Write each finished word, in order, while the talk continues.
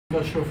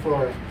the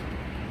shofar.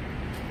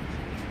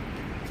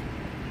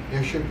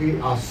 There should be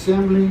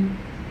assembly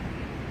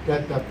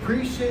that the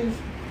priests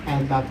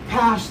and the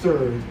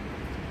pastors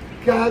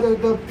gather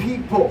the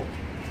people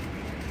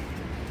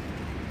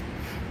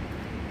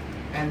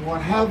and we'll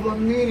have a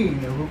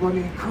meeting and we're going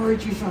to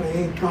encourage each other.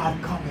 Hey,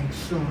 God coming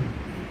soon.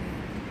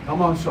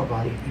 Come on,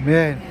 somebody.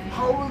 Amen.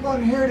 How are we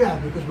going to hear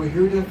that? Because we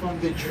hear that from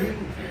the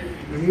dream.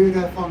 We hear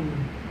that from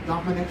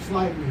Dominic's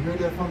life. We hear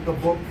that from the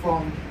book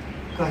from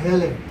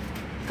Kahele.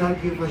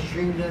 God gave us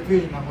dreams and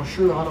vision. I'm going to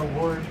show you how the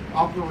word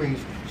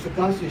operates. So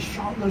God says,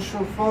 shout the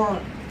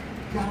shofar.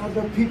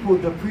 Gather the people,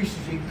 the priests,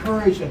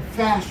 encourage and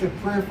fast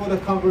and pray for the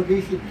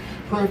congregation.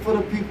 Pray for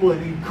the people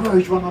and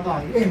encourage one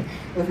another. Hey,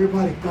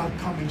 everybody, God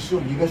coming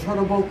soon. You guys heard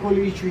about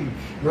Kole's dream.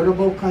 You heard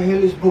about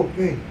Kahele's book.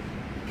 Hey,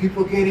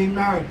 people getting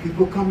married.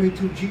 People coming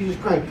to Jesus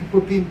Christ. People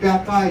being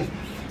baptized.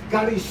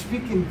 God is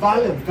speaking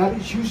violence. God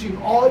is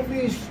using all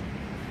these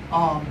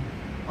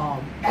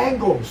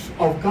angles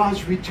of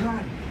God's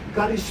return.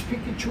 God is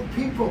speaking to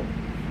people.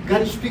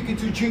 God is speaking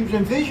to dreams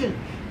and vision.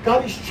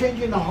 God is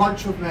changing the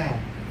hearts of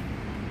man.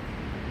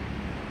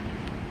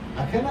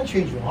 I cannot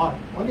change your heart.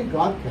 Only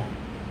God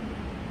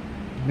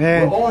can.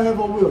 Man. We all have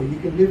a will. You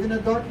can live in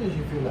the darkness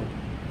if you like.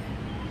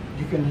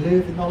 You can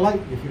live in the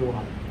light if you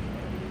want.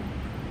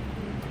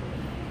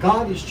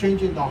 God is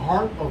changing the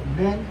heart of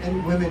men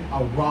and women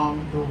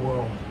around the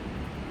world.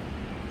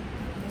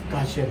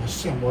 God said,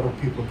 assemble other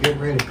people. Get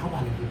ready. Come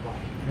on, everybody.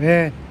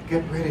 Man.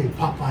 Get ready.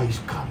 Papa is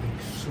coming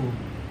soon.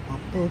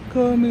 Papa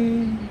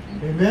coming.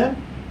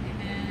 Amen?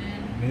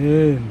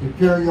 Amen.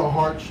 Prepare your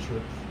hearts,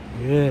 church.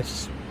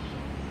 Yes.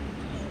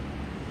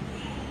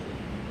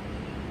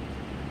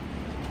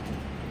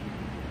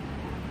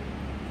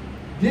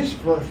 This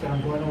verse that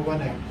I'm going over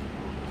next,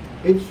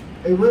 it's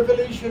a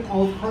revelation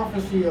of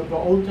prophecy of the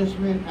Old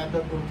Testament and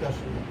the New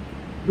Testament.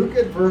 Look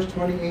at verse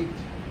 28.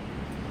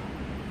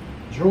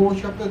 Joel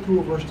chapter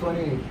 2, verse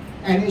 28.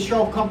 And it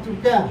shall come to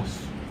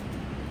pass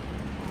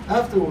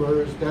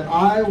afterwards that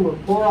I will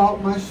pour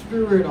out my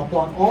spirit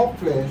upon all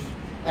flesh,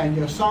 and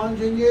your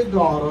sons and your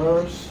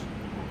daughters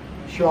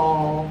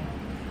shall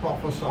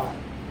prophesy.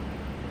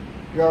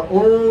 Your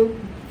old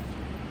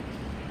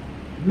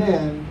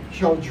men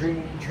shall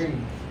dream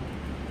dreams.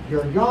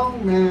 Your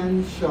young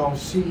men shall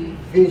see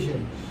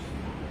visions.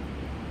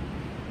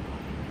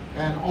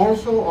 And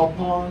also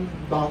upon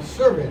the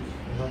servants,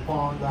 and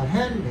upon the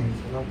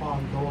handmaids, and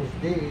upon those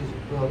days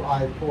will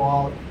I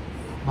pour out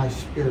my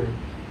spirit.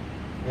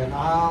 And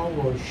I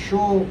will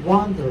show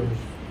wonders.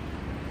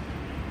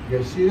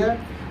 You see that?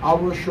 I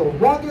will show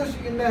wonders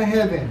in the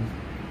heavens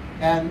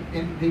and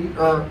in the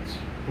earth,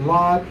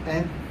 blood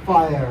and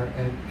fire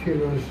and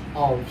pillars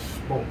of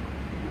smoke.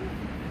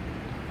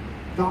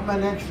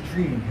 Dominic's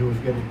dream, he was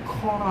getting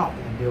caught up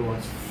and there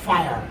was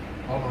fire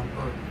all on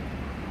earth.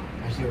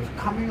 As he was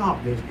coming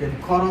up, he was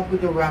getting caught up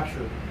with the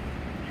rapture.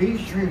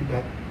 His dream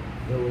that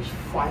there was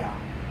fire.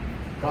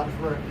 God's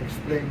word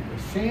explained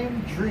the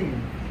same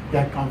dream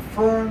that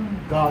confirmed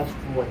God's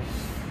voice.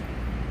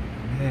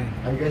 Amen.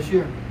 I guess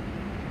here.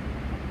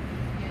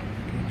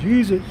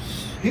 Jesus.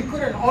 He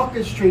couldn't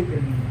orchestrate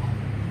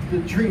the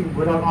dream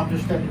without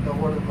understanding the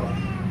word of God.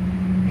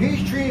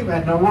 His dream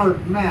and the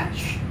word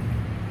match.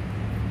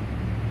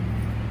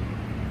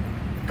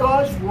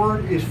 God's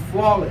word is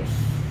flawless.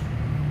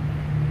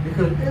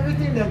 Because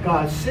everything that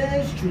God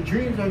says to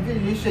dreams and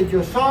visions, He said,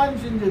 your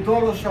sons and your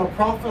daughters shall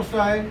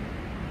prophesy.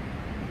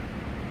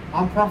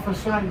 I'm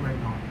prophesying right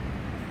now,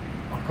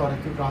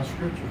 according to God's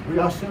scriptures. We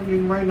are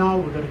assembling right now.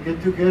 We're going to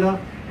get together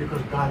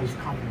because God is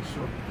coming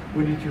soon.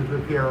 We need to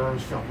prepare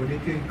ourselves. We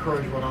need to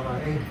encourage one another.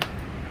 Hey,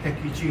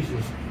 thank you,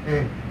 Jesus.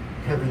 Hey,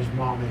 Kevin's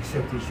mom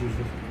accepted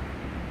Jesus.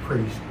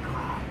 Praise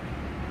God.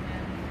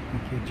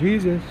 Thank you,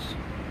 Jesus.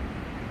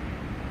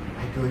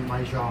 I'm doing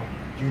my job.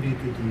 You need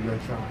to do your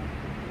job.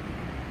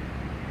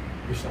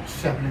 It's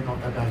assembling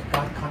of the guys.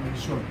 God coming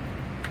soon.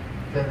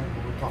 Kevin,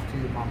 we'll talk to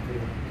your mom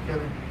today.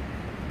 Kevin,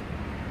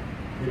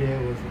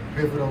 today was a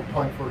pivotal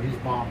point for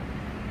his mom.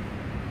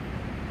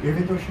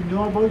 Even though she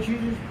knew about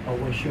Jesus, but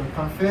when she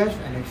confessed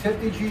and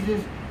accepted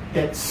Jesus,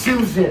 that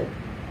seals it.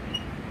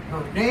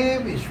 Her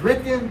name is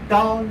written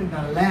down in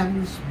the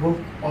Lamb's book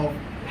of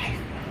life.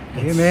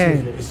 That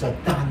Amen. It. It's a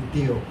done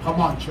deal. Come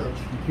on, church.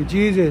 Thank you,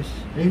 Jesus.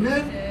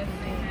 Amen.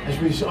 As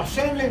we are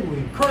assembling, we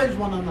encourage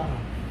one another.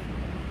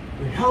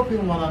 We're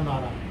helping one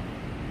another.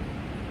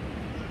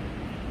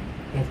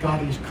 That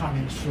God is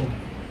coming soon.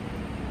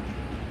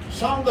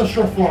 Sound the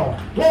shofar.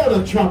 Blow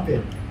the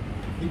trumpet.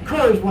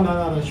 Encourage one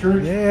another,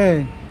 church.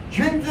 Yeah.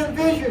 Dreams and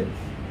visions.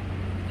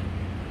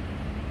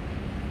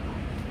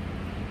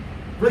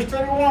 Verse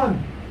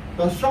 21.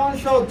 The sun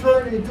shall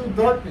turn into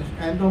darkness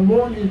and the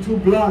moon into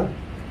blood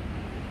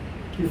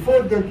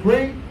before the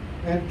great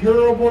and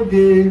terrible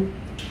day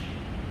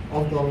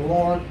of the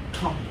Lord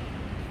come.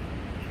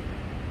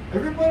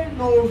 Everybody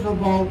knows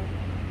about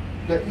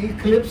the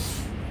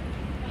eclipse.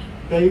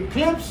 The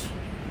eclipse,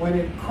 when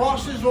it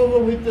crosses over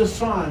with the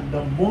sun,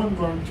 the moon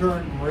going to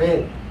turn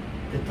red.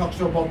 It talks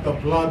about the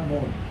blood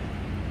moon.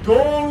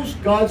 Those,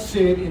 God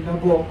said in the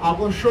book, I'm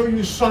going to show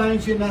you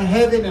signs in the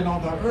heaven and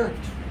on the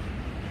earth.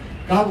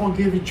 God going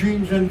to give you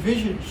dreams and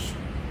visions.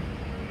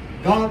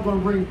 God going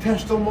to bring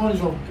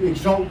testimonies of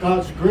exalt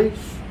God's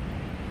grace.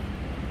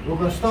 We're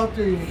going to start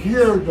to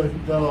hear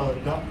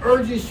the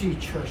urgency,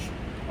 church,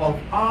 of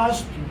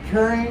us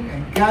preparing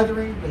and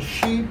gathering the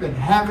sheep and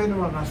having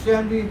an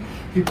assembly,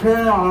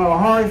 prepare our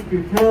hearts,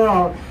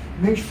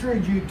 make sure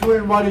you're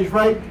doing what is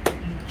right.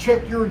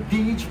 Check your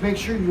deeds, make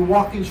sure you're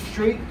walking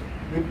straight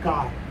with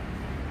God.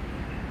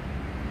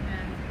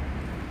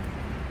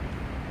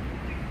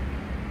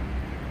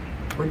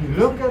 When you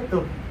look at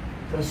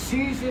the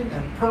season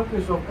and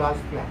purpose of God's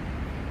plan,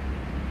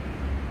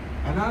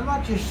 and I'm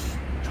not just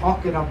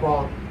talking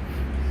about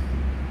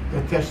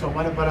the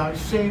testimony, but I'm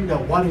saying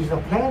that what is the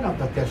plan of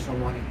the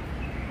testimony?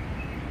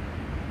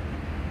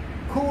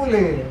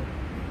 Coolly,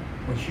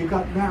 when she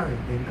got married,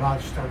 then God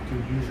started to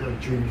use her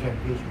dreams and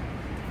visions.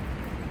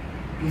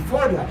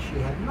 Before that, she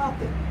had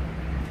nothing.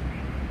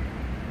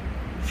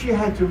 She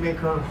had to make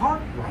her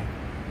heart right.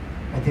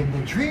 And then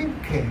the dream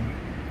came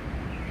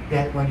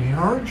that when in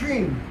her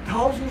dream,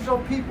 thousands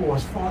of people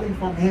was falling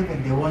from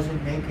heaven. They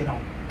wasn't making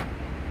up.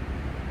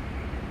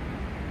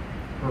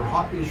 Her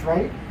heart is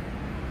right.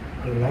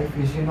 Her life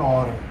is in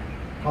order.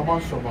 Come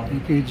on, somebody.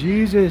 Thank you,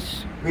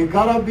 Jesus. We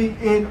gotta be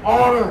in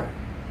order.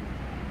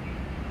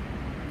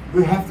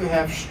 We have to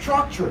have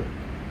structure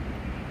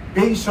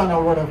based on the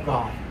Word of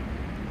God.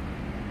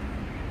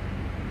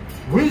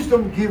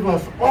 Wisdom gives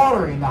us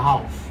order in the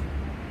house.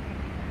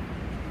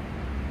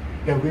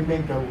 That we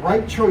make the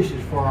right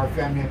choices for our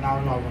family and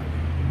our loved ones.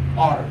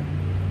 Order.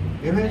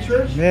 Amen,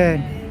 church?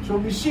 Amen. So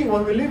we see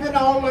when we live in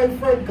our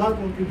life right, God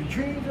will give you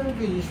dreams and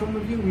visions. Some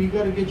of you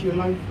got to get your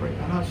life right.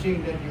 I'm not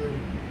saying that you're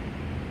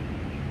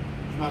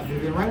not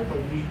living right, but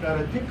we got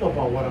to think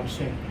about what I'm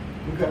saying.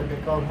 We got to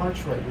make our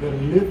hearts right. We got to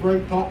live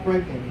right, talk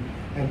right,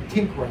 and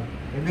think right.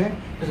 Amen?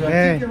 Because I'm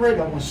thinking right,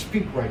 I want to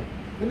speak right.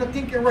 When I'm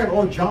thinking right,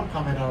 all junk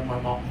coming out of my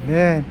mouth.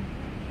 Amen.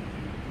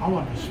 I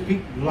want to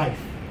speak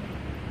life.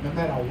 No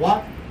matter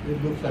what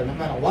it looks like, no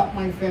matter what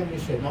my family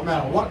says, no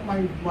matter what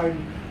my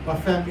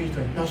family is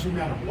doing, doesn't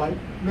matter. What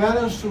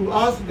matters to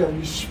us that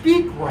we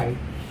speak right,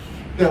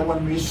 that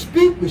when we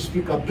speak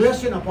a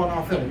blessing upon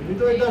our family. Even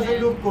though it doesn't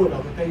look good, I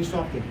will tell you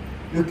something.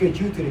 Look at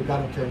you today,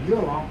 God will turn you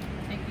around.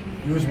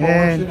 Use more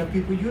than the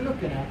people you're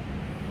looking at.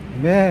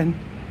 Amen.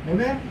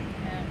 Amen?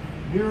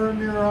 Mirror,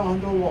 mirror on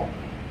the wall.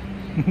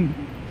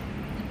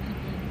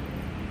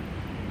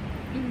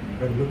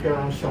 Gotta look at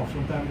ourselves.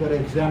 Sometimes gotta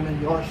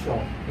examine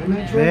yourself.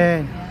 Amen, church?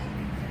 Amen.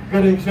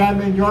 Gotta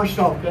examine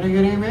yourself. Can I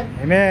get amen?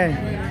 Amen.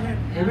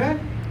 Amen?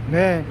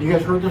 Amen. You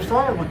guys heard the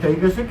story. I'm gonna tell you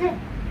this again.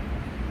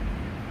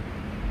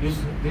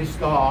 This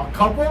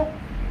couple,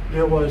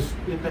 they was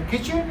in the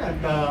kitchen,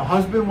 and the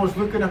husband was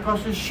looking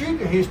across the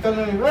street, and he's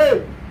telling him,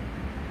 "Hey,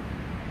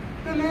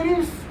 the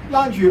lady's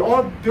laundry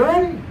all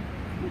dirty."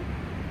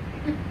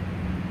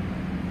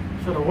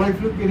 So the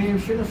wife looked at him.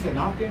 She didn't say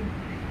nothing.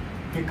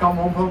 He come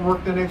home from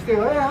work the next day.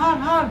 "Hey,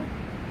 hon,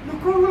 look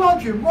at the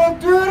laundry, more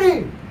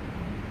dirty."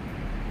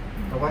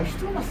 The wife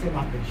still not say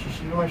nothing.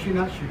 She know she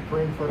not. She's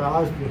praying for the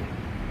husband.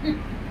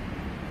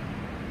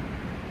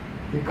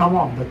 He come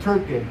home the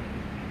third day.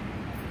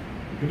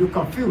 He look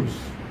confused.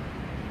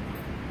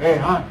 "Hey,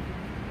 hon,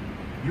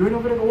 you ain't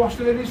over there go wash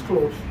the lady's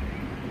clothes?"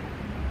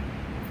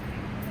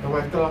 The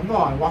wife tell him, "No,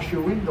 I wash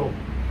your window."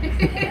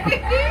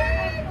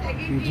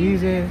 Thank you,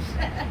 Jesus.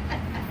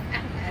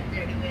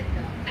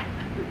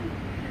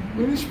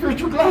 We need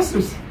spiritual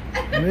glasses.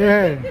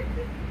 Amen.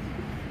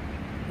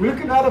 We're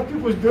looking at other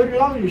people's dirty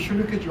laundry. You should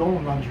look at your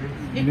own laundry.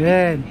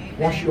 Amen.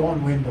 Wash your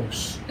own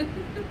windows.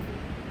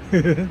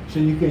 So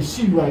you can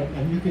see right,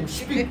 and you can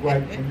speak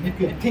right, and you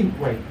can think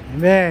right.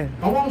 Amen.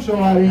 Come on,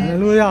 somebody.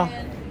 Hallelujah.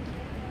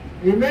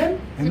 Amen?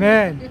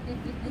 Amen.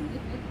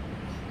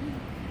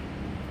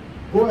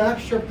 Go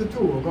Acts chapter 2.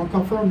 We're going to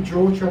confirm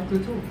Joel chapter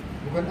 2.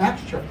 We're going to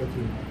Acts chapter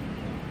 2.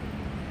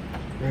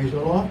 Praise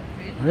the Lord.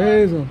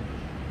 Praise Him.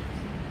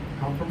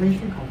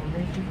 Confirmation.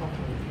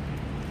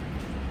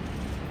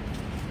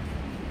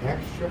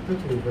 Acts chapter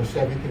 2, verse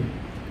 17.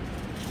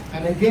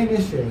 And again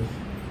it says,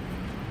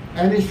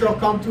 "And it shall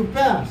come to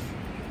pass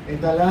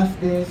in the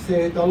last days,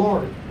 saith the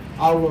Lord,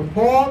 I will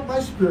pour out my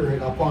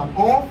spirit upon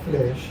all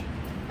flesh,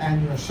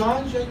 and your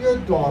sons and your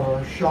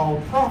daughters shall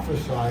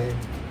prophesy,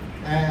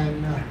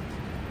 and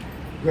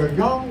your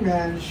young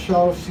men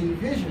shall see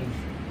visions,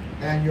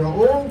 and your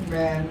old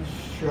men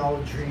shall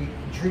dream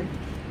dreams.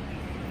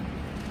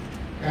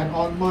 And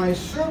on my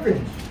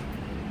servants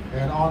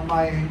and on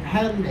my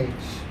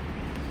handmaids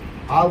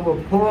I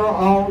will pour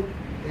out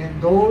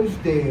in those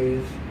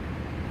days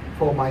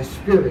for my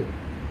spirit,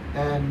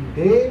 and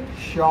they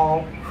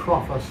shall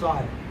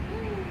prophesy.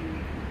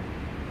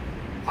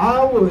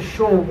 I will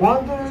show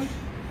wonders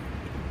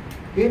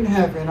in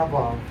heaven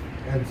above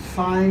and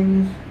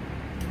signs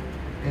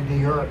in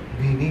the earth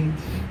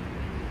beneath,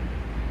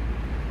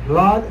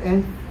 blood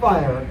and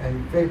fire and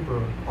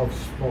vapor of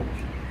smoke.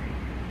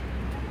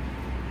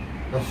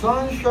 The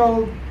sun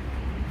shall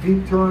be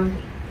turned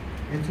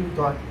into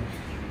darkness,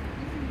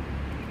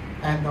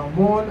 and the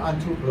moon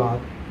unto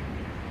blood,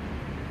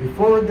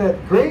 before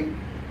that great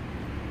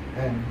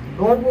and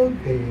noble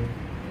day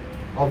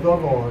of the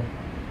Lord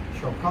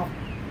shall come.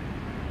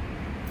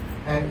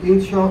 And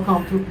it shall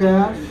come to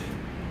pass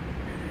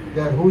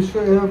that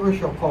whosoever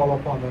shall call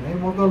upon the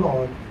name of the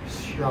Lord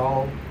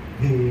shall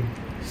be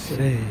saved.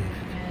 Saved.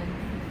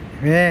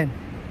 Amen.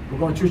 We're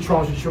going through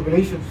trials and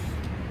tribulations.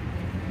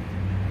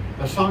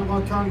 The sun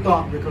going to turn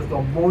dark because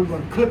the moon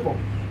going to clip them.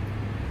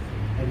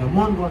 And the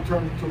moon going to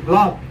turn into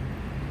blood.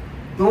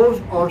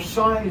 Those are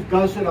signs.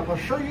 God said, I'm going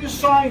to show you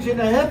signs in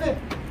the heaven.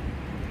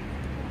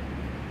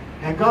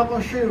 And God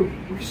will show you.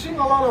 We're seeing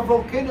a lot of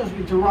volcanoes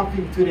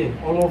erupting today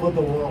all over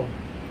the world.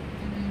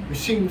 We're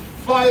seeing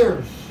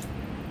fires.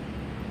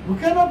 We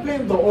cannot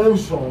blame the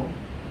ozone.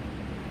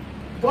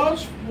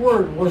 God's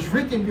word was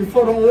written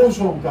before the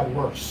ozone got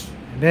worse.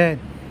 Amen.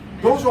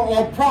 Those are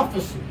all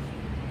prophecies.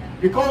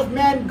 Because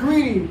man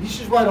greedy,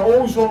 this is why the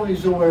ozone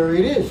is where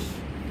it is.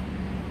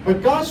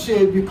 But God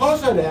said,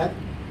 because of that,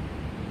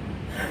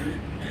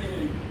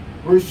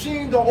 we're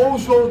seeing the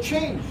ozone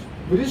change.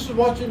 But this is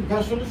watching,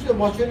 Pastor Lucia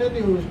watching the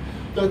news.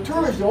 The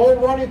tourists, they all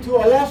run into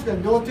Alaska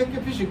and they'll take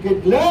a picture,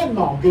 get land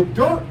now, get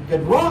dirt,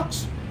 get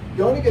rocks.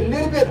 You only get a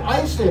little bit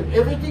ice left.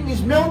 Everything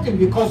is melting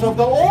because of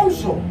the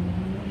ozone.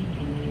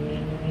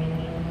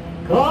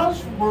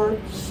 God's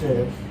word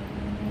says,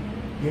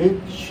 it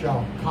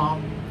shall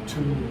come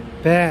to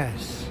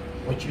pass.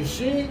 What you're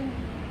seeing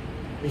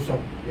is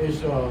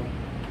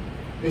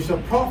a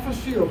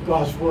prophecy of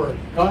God's word.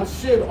 God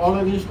said all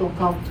of this going to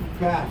come to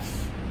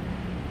pass.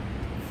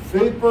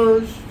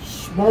 Vapors,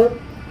 smoke,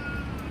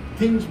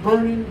 things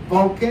burning,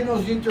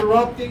 volcanoes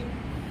interrupting,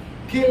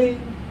 killing,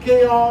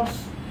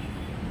 chaos,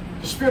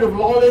 the spirit of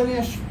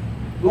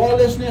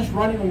lawlessness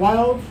running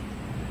wild,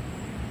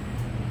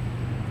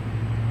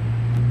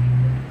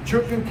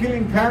 children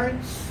killing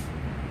parents.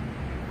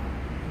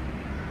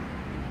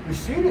 We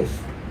see this.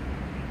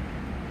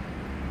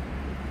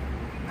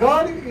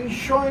 God is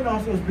showing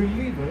us as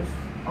believers,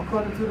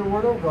 according to the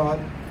word of God,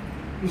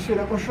 He said,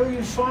 I'm going to show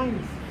you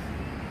signs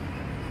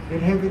in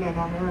heaven and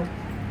on earth.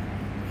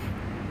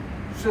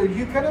 So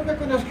you cannot make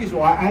an excuse,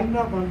 well, I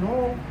never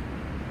know.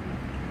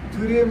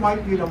 Today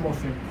might be the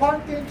most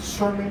important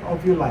sermon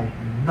of your life.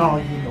 Now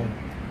you know.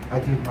 I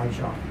did my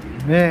job.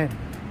 Amen.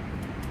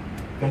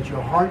 That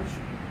your heart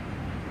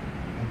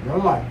and your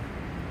life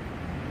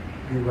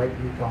be right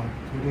with God.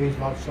 Today is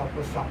not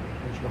supper Sunday.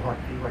 Let your heart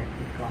be right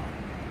with God.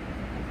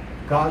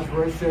 God's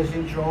word says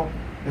in Job,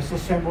 let's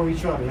assemble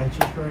each other. Let's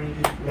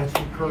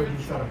encourage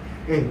each other.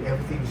 Hey,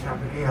 everything's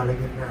happening. Hey, look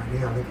at that.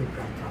 Hey, look at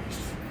that, guys.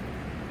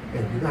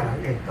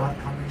 Hey, God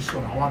coming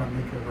soon. I want to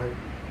make it right.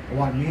 I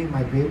want me,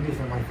 my babies,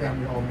 and my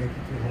family all make it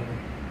to heaven.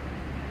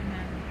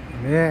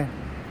 Amen.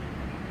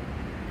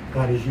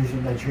 God is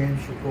using that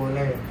James Shukole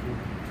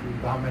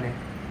to dominate.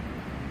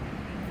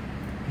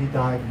 He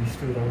died and he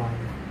stood alive.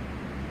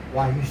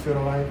 Why he stood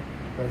alive?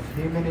 Because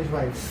him and his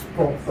wife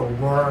spoke the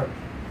word.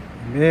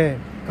 Amen.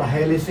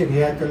 Kahele said he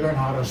had to learn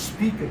how to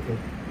speak again.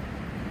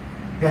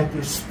 He had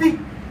to speak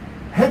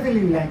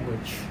heavenly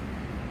language.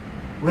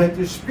 We had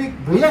to speak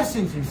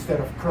blessings instead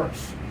of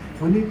curse.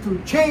 We need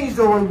to change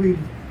the way we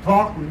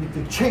talk. We need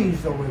to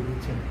change the way we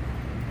think.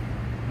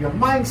 Your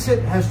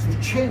mindset has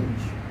to change.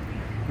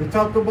 We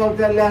talked about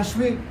that last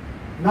week.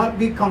 Not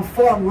be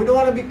conformed. We don't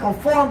want to be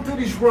conformed to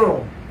this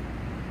world.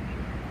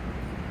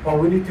 But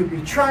we need to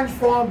be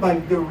transformed by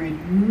the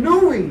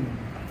renewing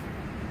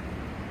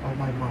of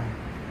my mind.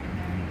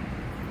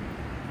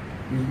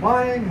 Your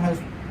mind is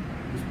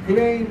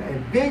playing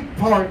a big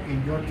part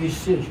in your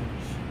decisions.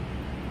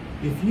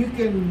 If you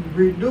can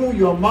renew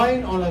your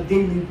mind on a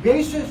daily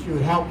basis, it will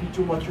help you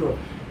to mature.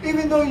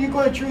 Even though you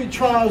go through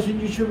trials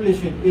and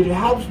tribulation, it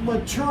helps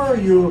mature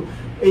you.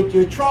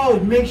 Your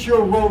trials makes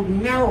your road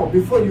narrow.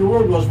 Before your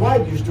road was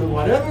wide, you're doing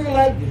whatever you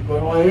like, you're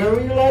going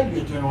whatever you like,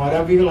 you're doing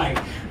whatever you like.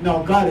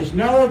 Now God has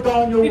narrowed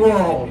down your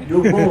world,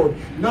 your road.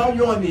 Now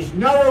you're on this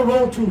narrow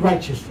road to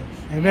righteousness.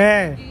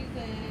 Amen.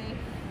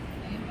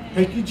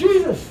 Thank you,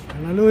 Jesus.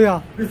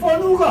 Hallelujah. Before I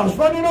knew God, I was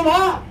running on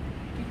high.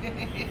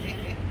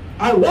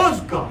 I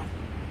was God.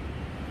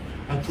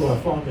 Until I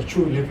found the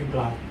true living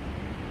God.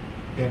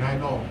 Then I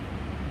know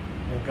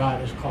that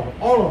God has called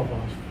all of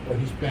us for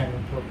His plan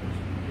and purpose.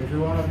 Every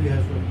one of you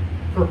has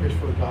a purpose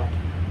for God.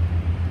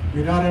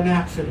 You're not an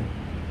accident.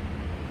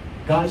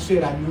 God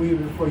said, I knew you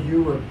before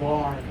you were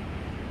born,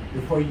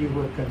 before you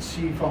were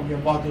conceived from your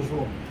mother's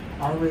womb.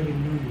 I already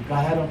knew you.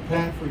 God had a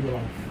plan for your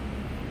life.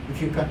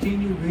 If you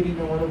continue reading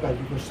the Word of God,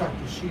 you will start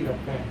to see the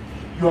plan.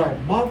 You are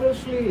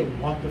marvelously and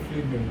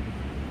wonderfully made.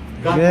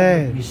 God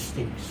will make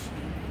mistakes.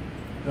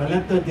 Don't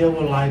let the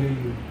devil lie to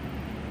you.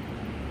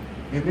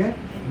 Amen?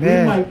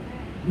 We might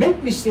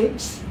make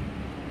mistakes,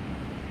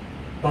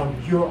 but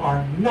you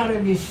are not a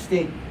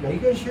mistake. Are you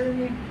guys hearing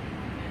me?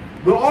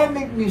 We all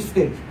make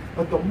mistakes.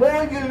 But the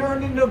more you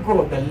learn in the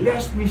growth, the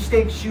less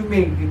mistakes you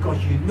make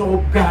because you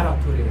know better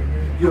today.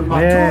 You're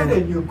matured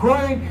and you're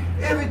growing.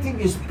 Everything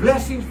is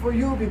blessings for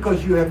you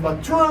because you have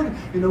matured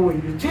in the way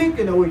you think,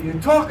 in the way you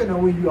talk, in the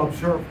way you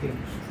observe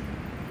things.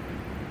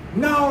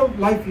 Now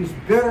life is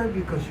better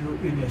because you're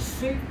in a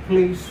safe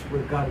place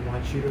where God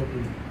wants you to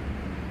be.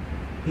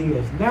 He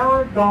has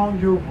narrowed down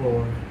your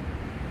road,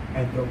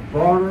 and the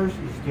borders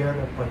is there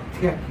to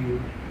protect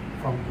you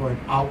from going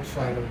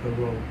outside of the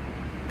road.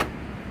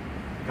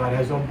 God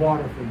has a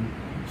border for you.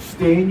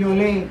 Stay in your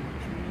lane.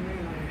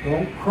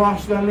 Don't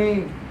cross the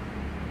lane.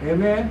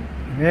 Amen?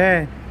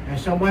 Amen. And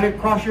somebody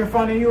cross in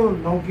front of you,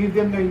 don't give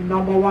them the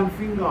number one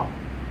finger.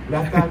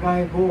 Let that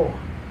guy go.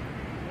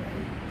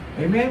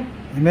 Amen?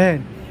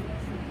 Amen.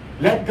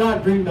 Let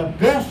God bring the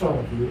best out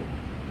of you,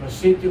 but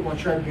Satan will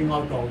try to bring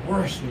out the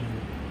worst in you.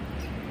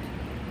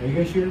 Are you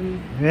guys hearing me?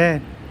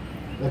 Amen.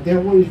 The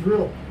devil is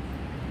real.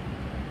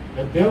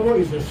 The devil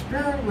is a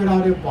spirit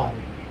without a body.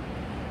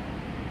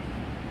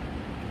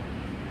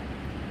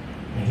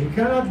 And he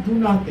cannot do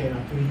nothing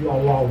until you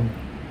allow him.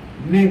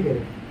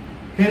 Negative.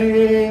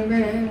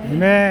 Amen.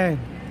 Amen.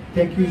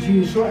 Thank you,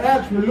 Jesus. So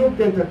as we look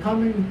at the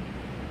coming,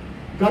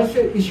 God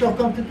said, it shall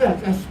come to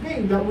pass. That's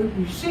mean that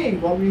we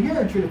sing, what we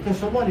hear through the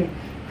testimony.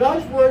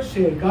 God's word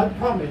says, God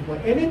promised, but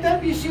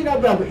anytime you see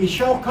that Bible, it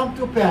shall come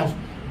to pass.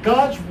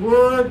 God's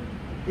word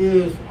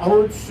is, I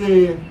would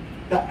say,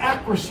 the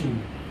accuracy.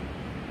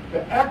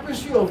 The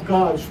accuracy of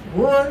God's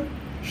word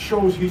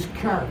shows his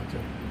character.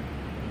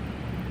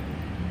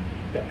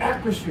 The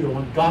accuracy of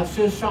when God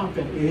says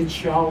something, it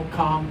shall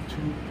come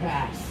to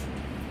pass.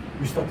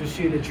 We start to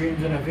see the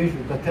dreams and the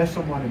visions, the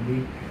testimony.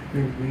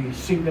 We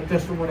sing the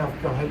testimony of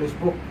Kahele's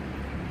book.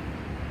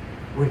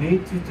 We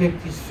need to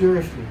take this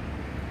seriously.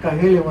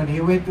 Kahele, when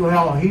he went to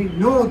hell, he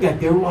knew that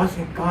there was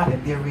a God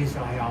and there is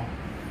a hell.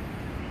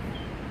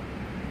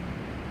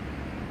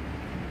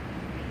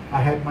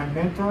 I had my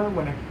mentor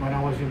when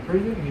I was in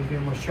prison. His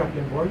name was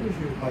Chaplain Borges.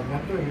 He was my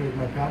mentor. He was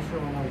my pastor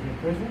when I was in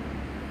prison.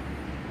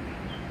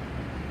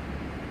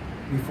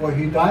 Before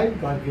he died,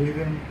 God gave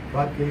him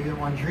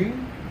one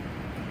dream.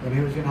 When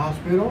he was in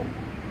hospital,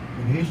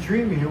 in his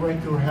dream, he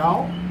went to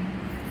hell.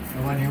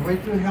 And when he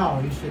went to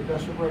hell, he said,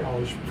 that's the word, I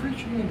was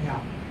preaching in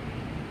hell.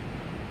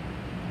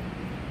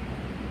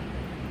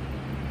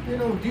 You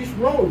know, these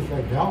roads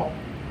like hell,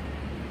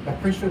 the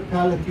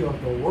principality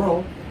of the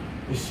world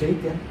is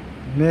Satan.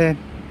 Amen.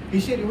 He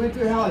said he went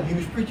to hell and he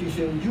was preaching. He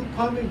said, you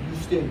come and you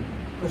stay.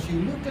 Because he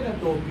looked at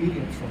the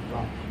obedience of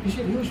God. He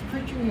said he was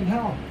preaching in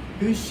hell.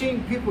 He was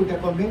seeing people that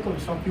can make them,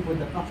 some people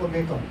that not can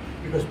make them.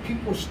 Because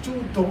people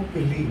still don't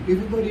believe.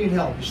 Everybody in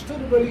hell, they still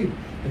don't believe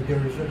that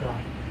there is a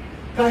God.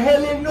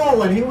 Kahele knew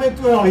when he went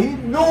to hell, he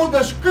knew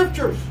the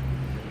scriptures.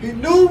 He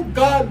knew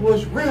God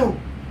was real.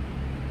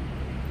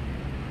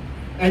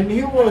 And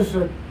he was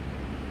a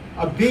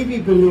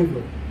baby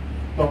believer.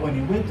 But when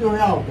he went to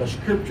hell, the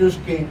scriptures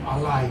came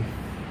alive.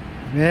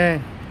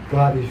 Amen.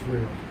 God is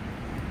real.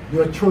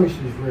 Your choice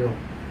is real.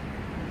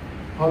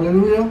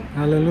 Hallelujah.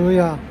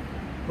 Hallelujah.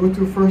 Go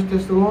to 1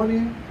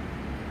 Thessalonians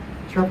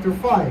chapter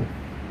 5.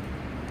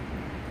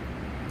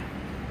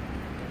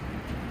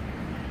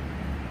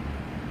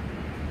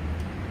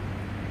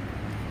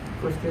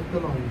 First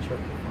Thessalonians chapter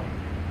 5.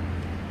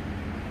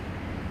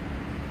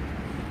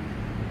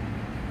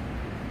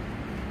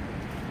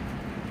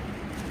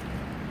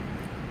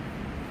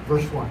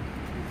 Verse 1.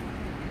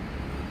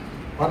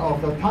 But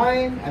of the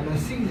time and the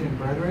season,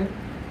 brethren,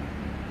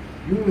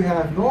 you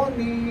have no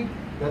need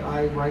that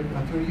I write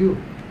unto you.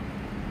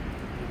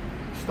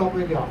 Stop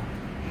right there.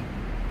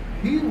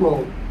 He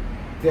wrote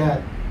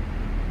that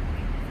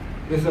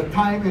there's a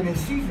time and a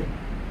season.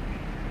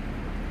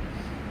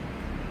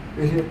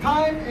 There's a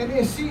time and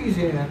a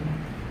season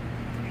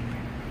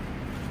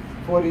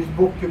for this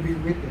book to be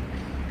written.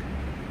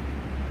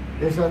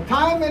 There's a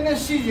time and a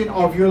season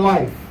of your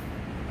life.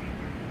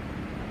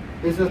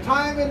 There's a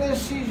time and a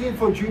season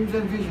for dreams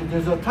and visions.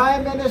 There's a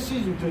time and a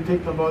season to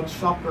take the Lord's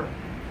Supper.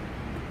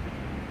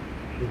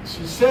 It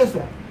says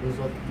that.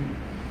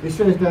 It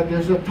says that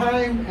there's a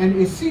time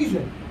and a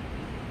season.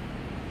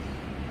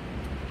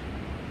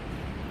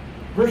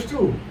 Verse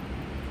 2.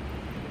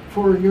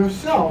 For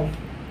yourself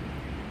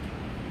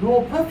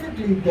know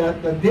perfectly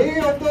that the day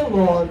of the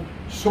Lord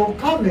shall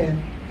come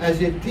in as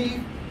a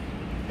thief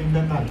in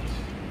the night.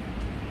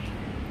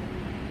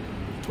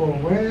 For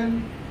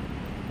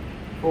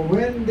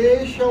when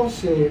they shall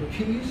say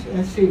peace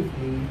and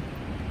safety,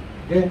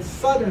 then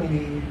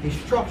suddenly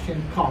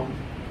destruction comes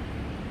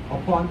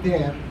upon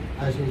them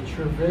as a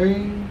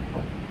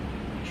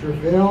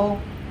travail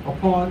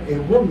upon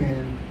a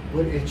woman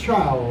with a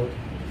child,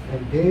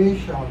 and they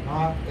shall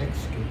not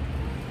escape.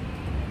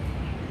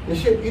 They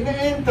said, in the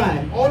end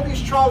time, all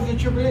these trials and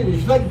tribulations,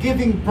 it's like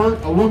giving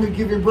birth, a woman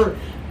giving birth.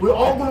 We're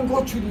all going to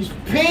go through these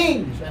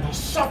pains and a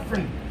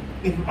suffering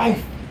in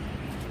life.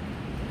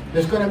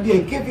 There's going to be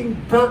a giving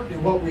birth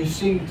in what we're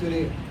seeing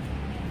today.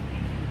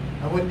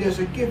 And when there's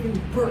a giving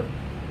birth,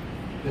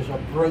 there's a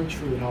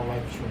breakthrough in our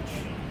life,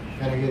 church.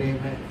 Can I get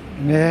amen?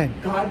 Amen.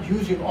 God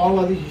using all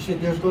of these, he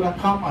said there's going to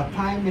come a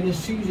time and a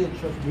season,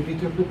 church. We need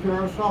to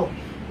prepare ourselves.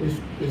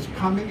 It's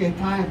coming a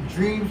time,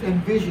 dreams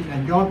and visions,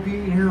 and y'all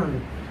being here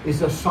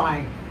is a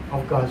sign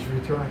of God's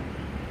return.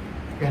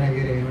 Can I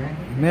get amen?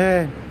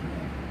 Amen.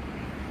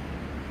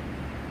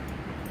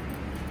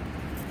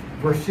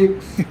 Verse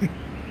 6.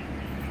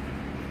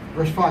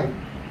 Verse 5.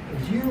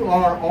 You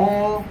are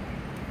all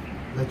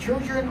the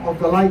children of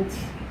the light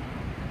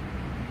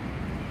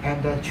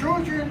and the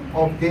children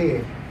of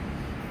day.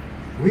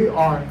 We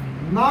are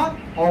not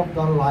of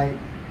the light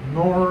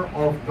nor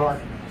of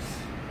darkness.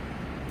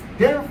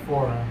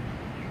 Therefore,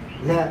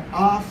 let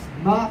us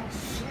not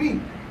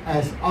sleep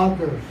as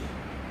others,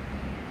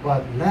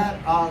 but let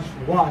us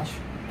watch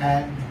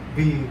and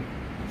be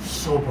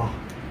sober.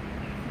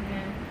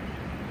 Amen.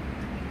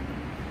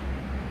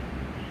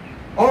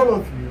 All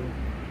of you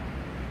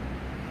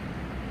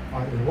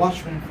are the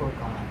watchmen for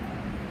God.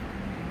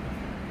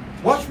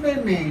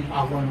 Watchmen means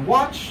I'm going to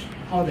watch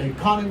how the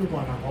economy is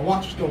going. I'm going to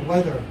watch the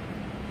weather.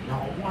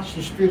 Now watch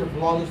the spirit of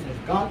lawlessness.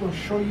 God will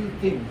show you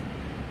things.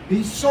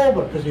 Be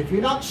sober, because if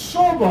you're not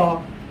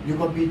sober, you're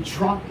going to be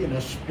drunk in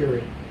the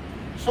spirit.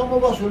 Some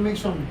of us will make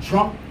some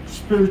drunk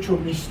spiritual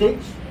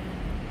mistakes.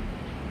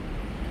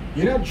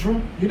 You're not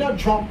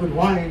drunk with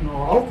wine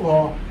or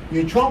alcohol.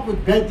 You're drunk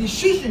with bad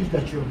decisions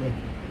that you're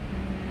making.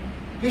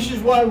 This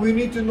is why we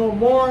need to know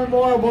more and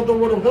more about the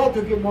Word of God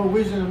to get more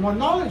wisdom and more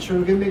knowledge, so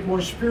we can make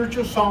more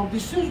spiritual sound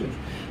decisions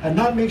and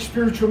not make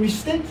spiritual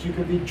mistakes. You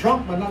can be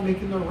drunk but not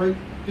making the right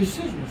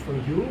decisions for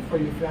you, for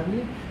your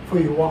family, for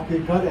your walk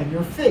with God and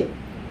your faith.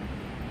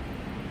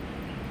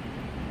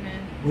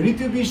 Amen. We need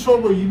to be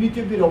sober. You need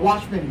to be the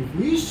watchman. If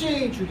we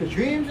say through the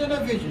dreams and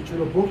the visions, through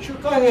the book of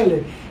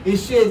Kahele, it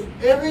says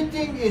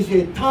everything is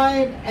a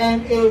time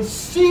and a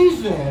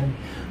season.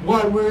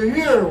 Why we're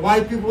here, why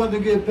people want to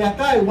get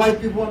baptized, why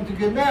people want to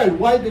get married,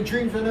 why the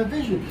dreams and the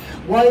vision,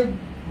 why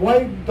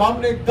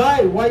Dominic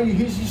died, why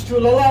he's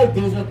still alive.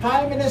 There's a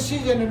time and a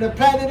season and a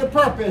plan and a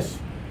purpose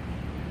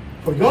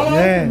for your life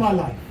and my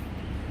life.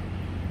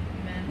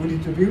 Amen. We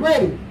need to be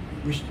ready.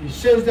 It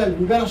says that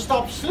we got to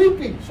stop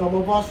sleeping. Some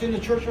of us in the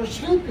church are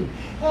sleeping.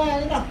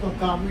 Hey, you're not going to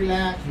come,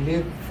 relax,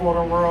 live for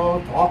the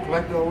world, talk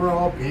like the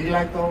world, be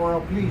like the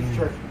world. Please,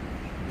 church,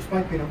 this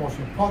might be the most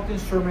important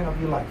sermon of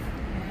your life.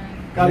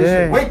 God is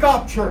saying, wake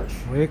up, church.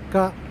 Wake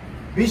up.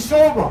 Be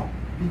sober.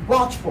 Be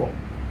watchful.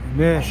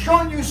 Amen. I'm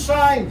showing you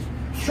signs.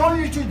 Showing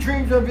you through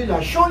dreams and visions.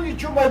 I'm showing you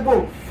through my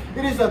book.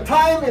 It is a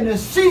time and a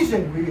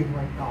season we're in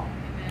right now.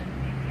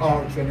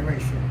 Our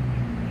generation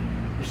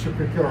is to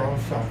prepare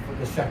ourselves for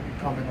the second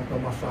coming of the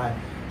Messiah.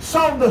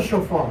 Sound the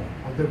shofar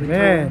of the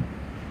return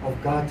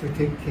of God to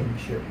take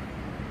kingship.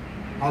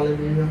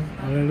 Hallelujah.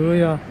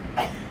 Hallelujah.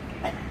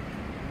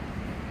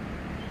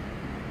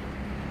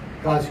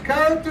 God's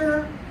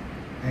character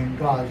and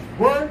God's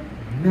word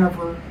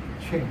never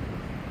changes.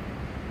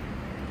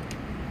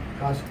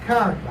 God's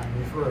character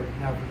and His word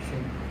never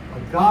changes.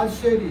 What God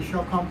said, it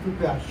shall come to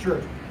pass.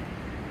 Church,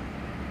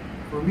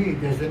 for me,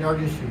 there's an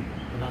urgency.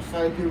 When I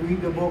started to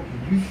read the book,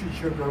 you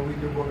should go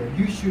read the book, and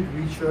you should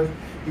read church,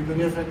 because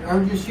there's an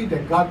urgency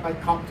that God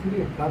might come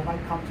today, God might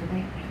come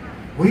tonight.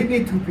 We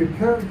need to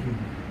prepare you.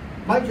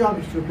 My job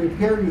is to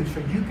prepare you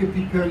so you can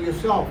prepare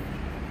yourself.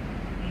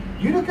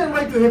 You don't get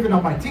right to heaven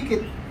on my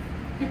ticket.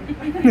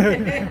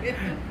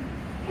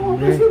 Oh,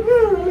 Mr.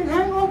 Barry,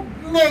 hang on.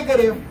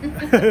 Negative.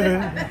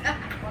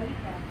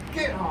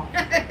 Get off.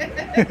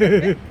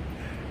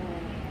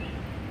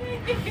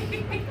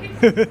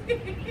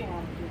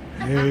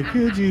 Thank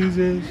you,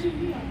 Jesus.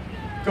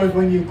 Because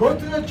when you go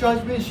to the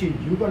judgment seat,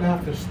 you're going to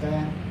have to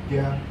stand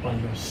there by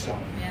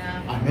yourself.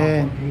 Yeah. I'm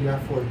Amen. not going to be there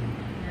for you.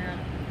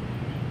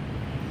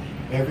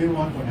 Yeah.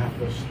 Everyone going to have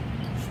to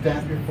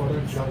stand before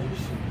the judge's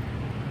seat.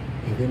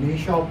 Every knee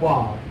shall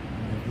bow,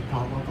 and every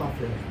tongue will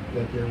confess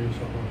that there is a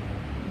Lord.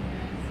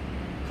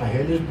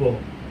 Kahele's book,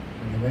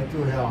 when he went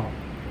to hell,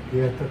 he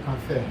had to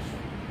confess,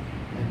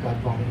 and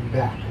God brought him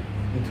back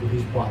into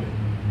his body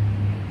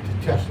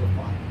to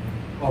testify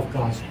of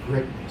God's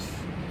greatness.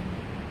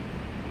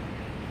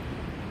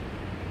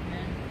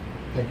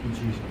 Thank you,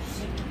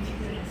 Jesus.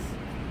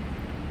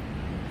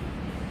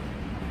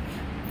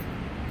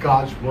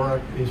 God's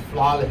word is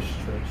flawless,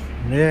 church.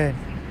 Amen.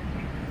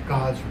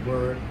 God's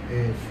word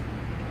is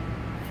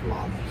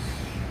flawless.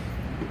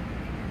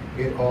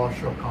 It all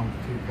shall come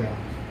to pass.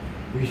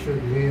 We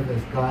should live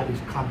as God is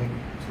coming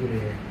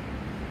today.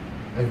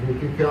 As we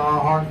prepare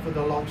our heart for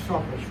the long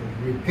suffering,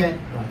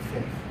 repent, God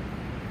says.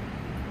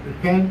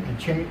 Repent and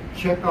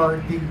check our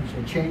deeds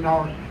and change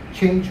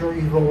our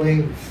evil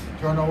ways.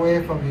 Turn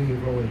away from the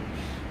evil ways.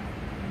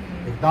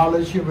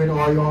 Acknowledge Him with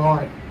all your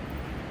heart.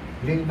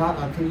 Lean not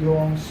unto your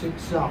own sick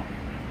self.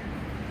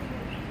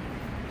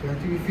 Turn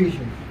to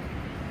Ephesians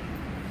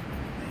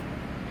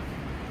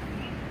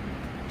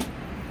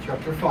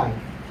chapter 5.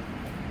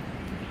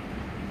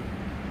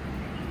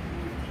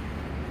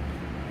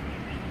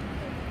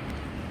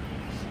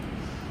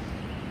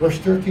 Verse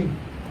 13.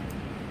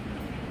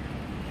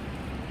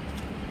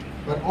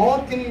 But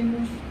all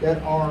things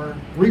that are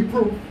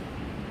reproved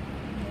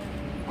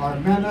are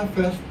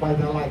manifest by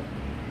the light.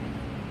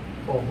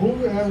 For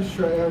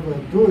whosoever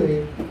do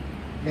it,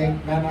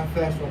 make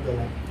manifest of the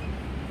light.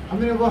 How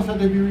many of us had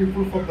to be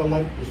reproved of the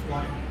light this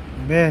morning?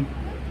 Amen.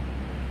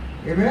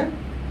 Amen?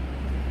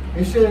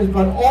 It says,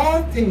 but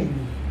all things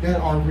that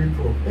are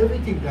reproved,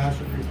 everything that has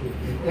to be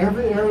reproved, in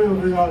every area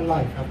of your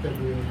life have to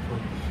be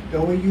reproved.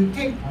 The way you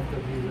think has to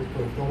be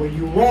reproved. The way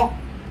you walk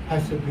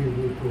has to be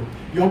reproved.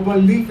 Your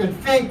belief and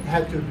faith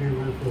has to be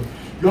reproved.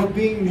 Your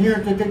being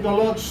here to take the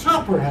Lord's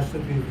Supper has to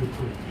be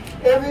reproved.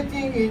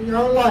 Everything in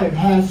your life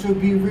has to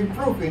be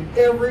reproved in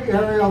every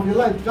area of your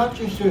life, not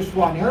just this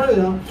one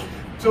area.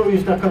 So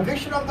it's the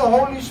conviction of the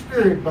Holy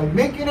Spirit by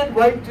making it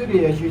right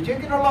today. As you're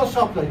taking the Lord's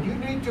Supper, you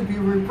need to be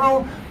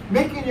reproved,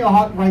 making your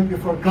heart right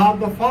before God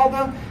the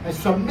Father, and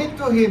submit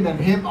to Him and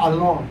Him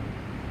alone.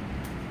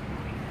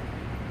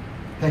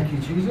 Thank you,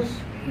 Jesus.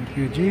 Thank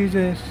you,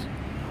 Jesus.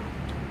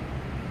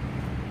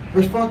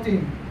 Verse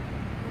 14.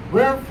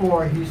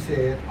 Wherefore he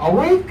said,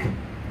 awake.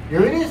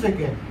 Here it is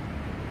again.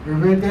 We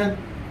read that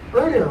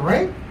earlier,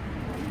 right?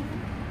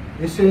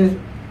 It says,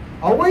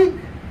 awake,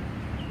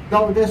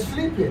 thou that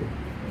sleepest,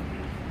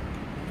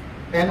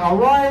 and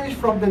arise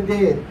from the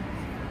dead,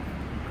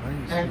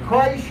 and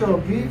Christ shall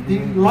give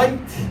thee light.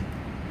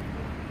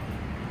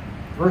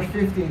 Verse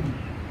 15.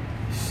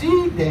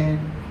 See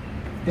then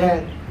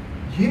that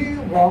ye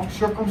walk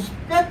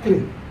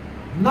circumspectly,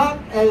 not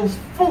as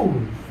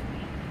fools,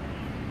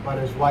 but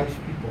as wise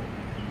people.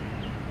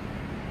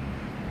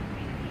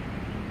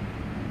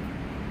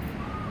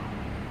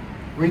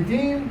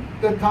 Redeem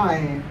the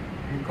time,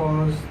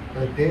 because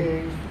the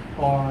days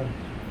are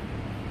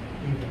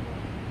evil.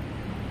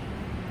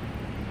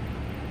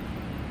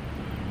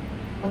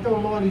 What the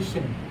Lord is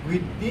saying,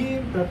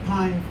 redeem the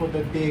time, for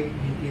the day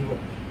is evil.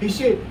 He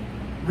said,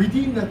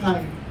 redeem the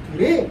time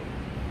today.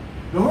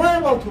 Don't worry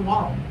about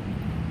tomorrow.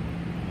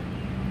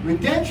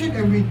 Redemption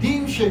and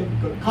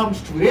redeemtion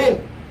comes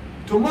today.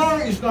 Tomorrow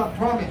is not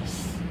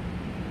promised.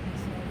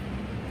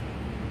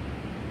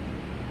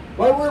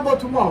 Why worry about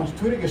tomorrow?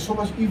 Today there's so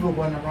much evil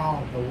going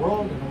around the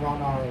world and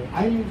around our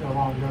islands and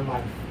around your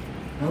life.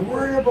 Don't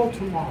worry about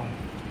tomorrow,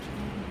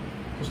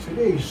 because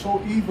today is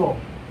so evil.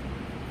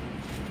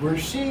 We're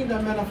seeing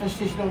the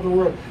manifestation of the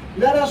world.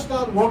 Let us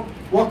not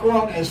walk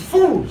around as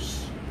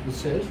fools, it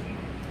says,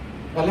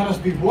 but let us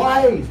be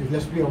wise.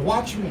 Let's be a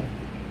watchman.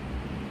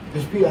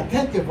 Let's be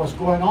attentive what's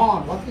going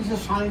on. What is the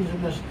signs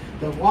and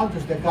the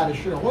wonders that God is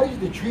showing? What is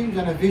the dreams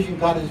and the vision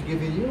God has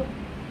given you?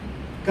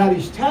 God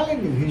is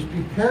telling you, He's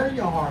preparing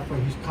your heart for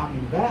His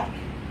coming back.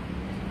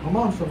 Come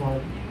on,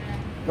 somebody.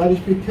 God is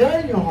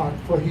preparing your heart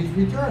for His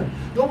return.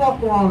 Don't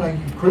walk around like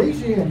you're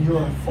crazy and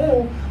you're a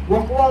fool.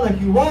 Walk around like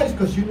you're wise,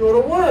 because you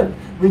know the word.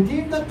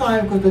 Redeem the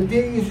time, because the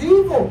day is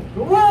evil.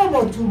 Don't worry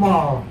about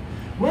tomorrow.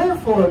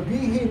 Wherefore, be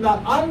ye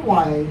not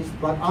unwise,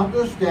 but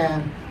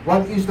understand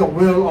what is the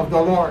will of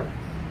the Lord.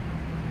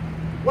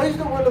 What is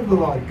the will of the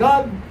Lord?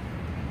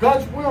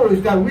 God's will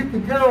is that we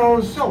prepare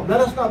ourselves.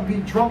 Let us not be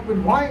drunk with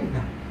wine.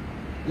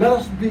 Let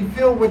us be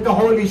filled with the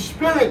Holy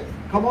Spirit.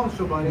 Come on,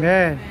 somebody.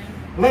 Amen.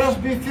 Let us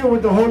be filled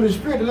with the Holy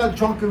Spirit. Let us not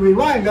drunk with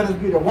wine. Let us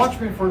be the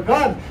watchmen for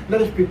God.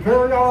 Let us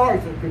prepare our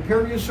hearts and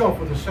prepare yourself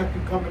for the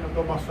second coming of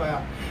the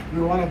Messiah.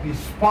 We want to be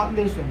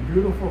spotless and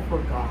beautiful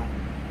for God.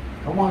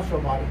 Come on,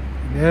 somebody.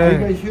 Amen.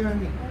 Are you guys hearing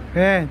me?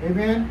 Amen.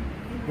 Amen.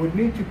 We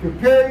need to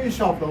prepare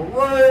yourself. Don't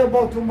worry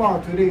about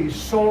tomorrow. Today is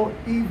so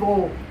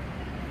evil.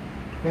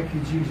 Thank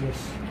you,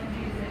 Jesus.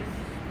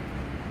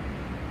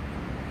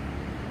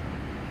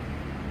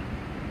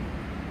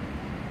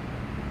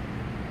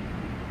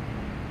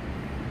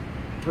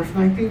 Verse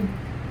 19.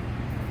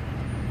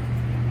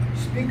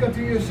 Speak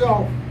unto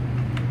yourself.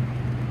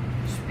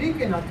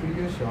 Speaking unto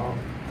yourself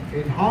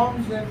in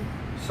hymns and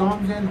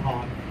psalms and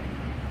hymns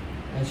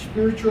and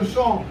spiritual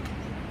songs.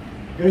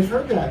 You guys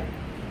heard that?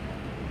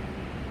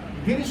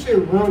 It didn't say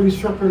worldly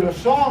circular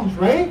songs,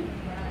 right?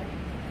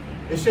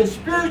 It says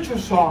spiritual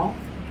song.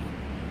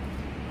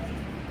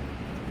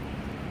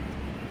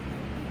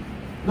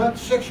 Not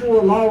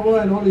sexual lava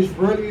and all these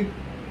worldly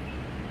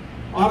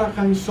other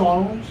kind of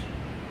songs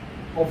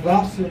of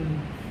lust and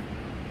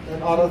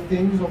other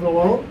things of the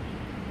world.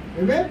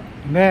 Amen?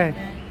 Amen.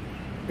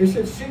 It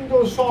says sing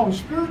those songs,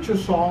 spiritual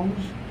songs,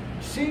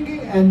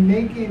 singing and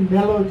making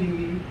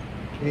melody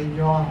in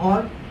your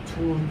heart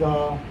to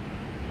the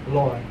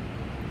Lord.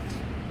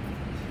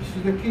 This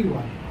is the key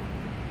one.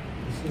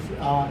 This is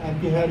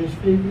and he had his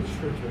favorite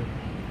scripture.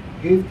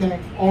 Give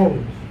thanks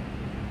always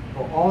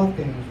for all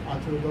things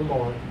unto the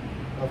Lord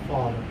the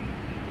Father,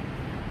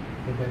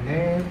 in the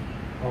name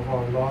of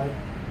our Lord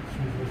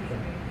Jesus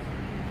Christ.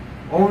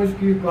 Always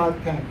give God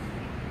thanks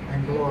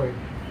and glory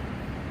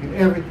in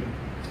everything,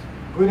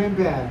 good and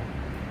bad,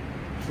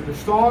 to the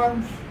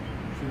storms,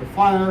 to the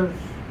fires,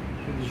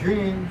 to the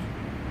dreams,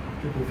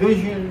 to the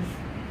visions,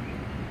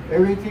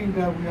 everything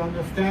that we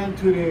understand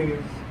today,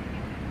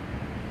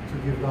 to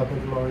give God the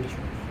glory.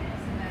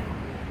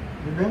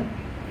 Amen?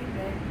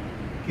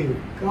 Give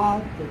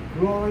God the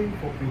glory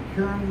for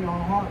preparing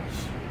our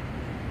hearts.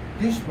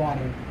 This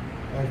morning,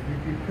 as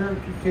we prepare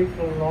to take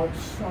the Lord's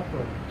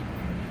Supper,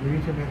 we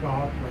need to make our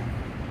heart right.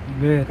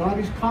 Amen. God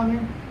is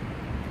coming,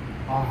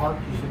 our heart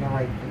is in the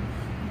right place.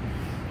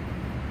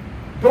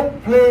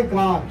 Don't play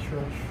God,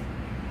 church.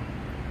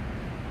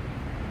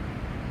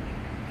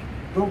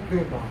 Don't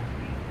play God.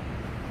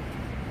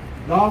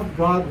 Love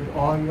God with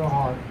all your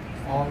heart,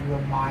 all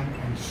your mind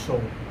and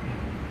soul.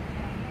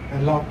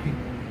 And love people.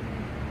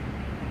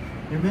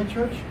 Amen,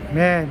 church?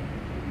 Amen.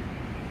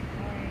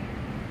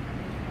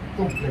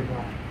 Don't play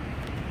God.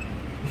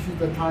 This is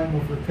the time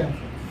of repentance.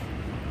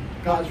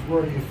 God's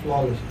word is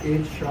flawless.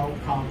 It shall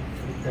come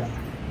to pass.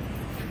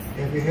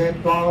 Every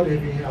head bowed,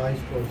 every eyes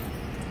closed.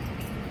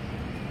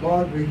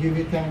 Lord, we give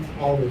you thanks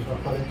always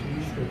according to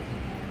your scripture.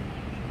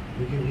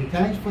 We give you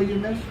thanks for your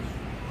message.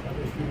 That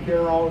as we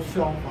prepare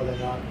ourselves, Father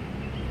God,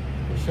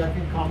 the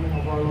second coming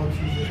of our Lord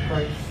Jesus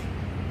Christ.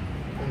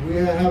 And we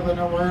have an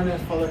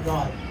awareness, Father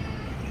God,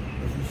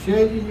 as you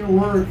said in your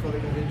word, Father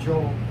God, in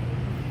Job,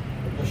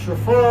 that the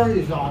shofar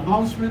is the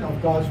announcement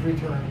of God's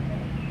return.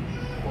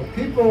 For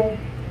people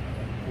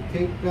to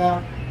take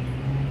back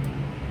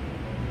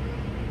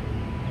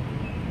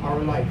our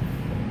life.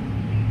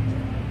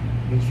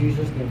 In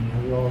Jesus' name,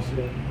 and we all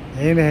say,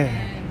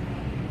 Amen.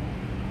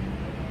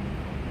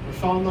 the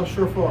sound of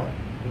shofar.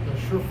 When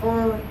the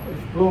shofar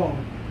is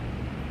blown,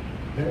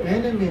 the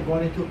enemy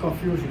went into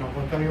confusion. I'm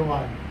going to tell you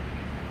why.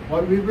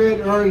 What we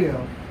read earlier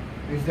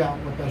is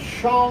that with the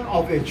sound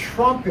of a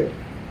trumpet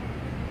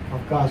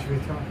of God's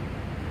return.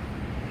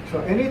 So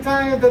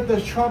anytime that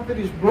the trumpet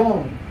is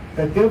blown,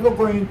 the devil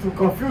going into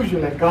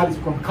confusion like God is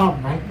going to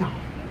come right now.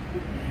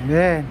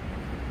 Amen.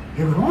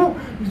 You go,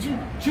 oh,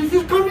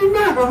 Jesus coming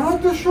back. I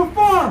heard the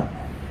shofar.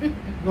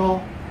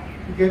 No,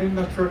 you get in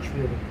the church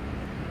building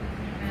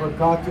for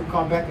God to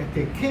come back and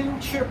take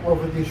kingship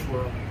over this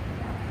world.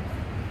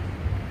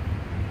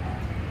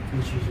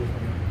 In Jesus' name.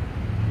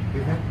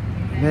 Amen.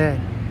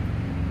 Amen.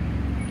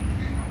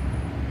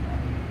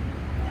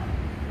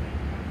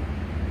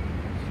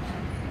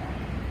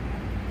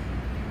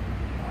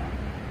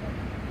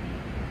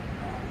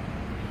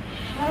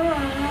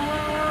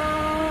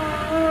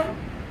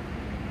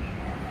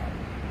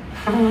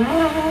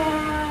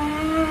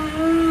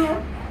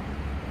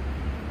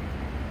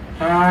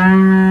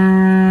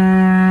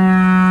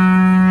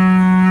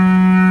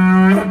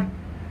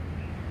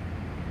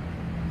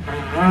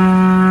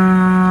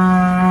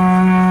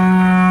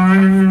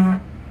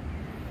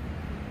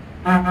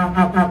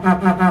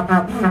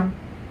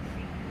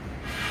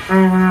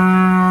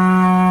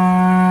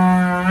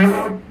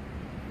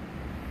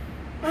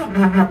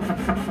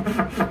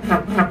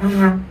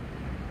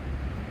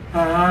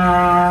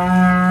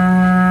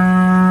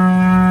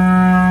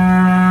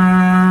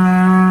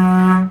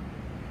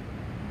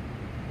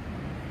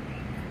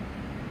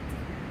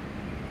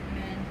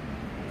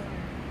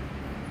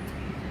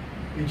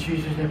 In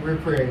Jesus' name we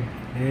pray.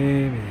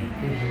 Amen.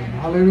 Amen.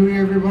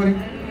 Hallelujah, everybody.